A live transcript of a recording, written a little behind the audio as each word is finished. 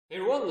Hey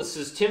everyone, this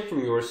is Tim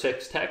from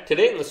YourSixTech.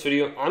 Today in this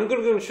video, I'm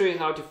going to show you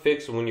how to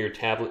fix when your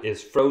tablet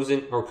is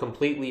frozen or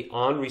completely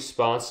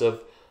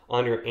unresponsive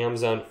on your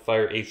Amazon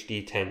Fire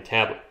HD 10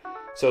 tablet.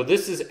 So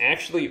this is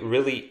actually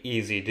really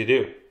easy to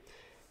do.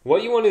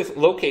 What you want to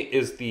locate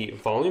is the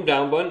volume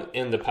down button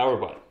and the power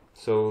button.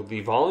 So the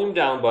volume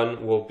down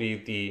button will be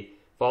the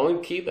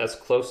volume key that's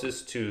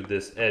closest to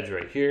this edge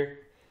right here,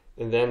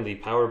 and then the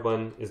power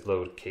button is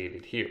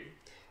located here.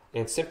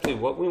 And simply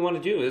what we want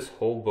to do is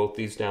hold both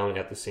these down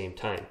at the same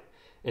time.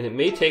 And it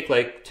may take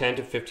like 10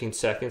 to 15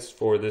 seconds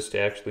for this to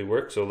actually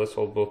work. So let's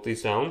hold both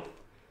these down,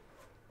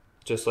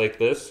 just like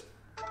this.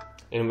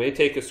 And it may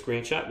take a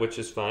screenshot, which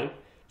is fine.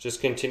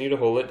 Just continue to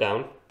hold it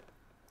down.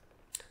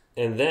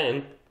 And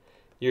then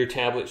your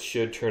tablet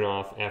should turn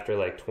off after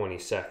like 20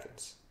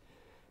 seconds.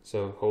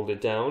 So hold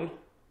it down.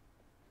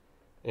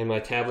 And my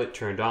tablet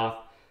turned off.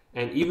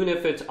 And even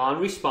if it's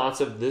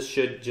unresponsive, this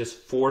should just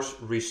force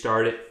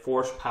restart it,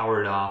 force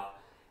power it off,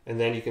 and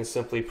then you can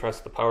simply press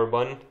the power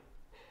button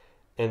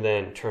and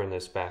then turn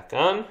this back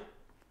on,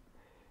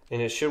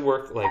 and it should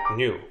work like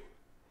new.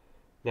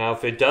 Now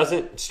if it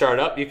doesn't start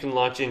up, you can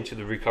launch into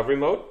the recovery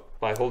mode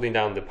by holding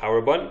down the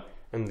power button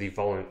and the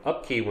volume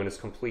up key when it's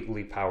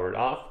completely powered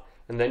off,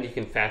 and then you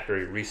can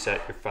factory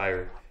reset your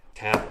Fire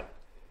tablet.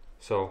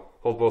 So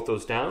hold both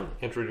those down,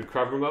 enter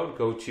recovery mode,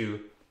 go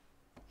to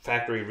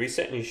factory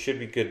reset, and you should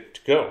be good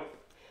to go.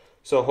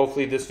 So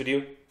hopefully this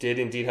video did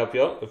indeed help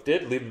you out. If it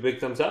did, leave a big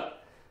thumbs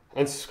up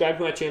and subscribe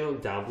to my channel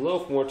down below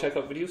for more tech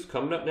up videos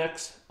coming up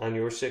next on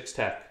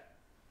YourSixTech.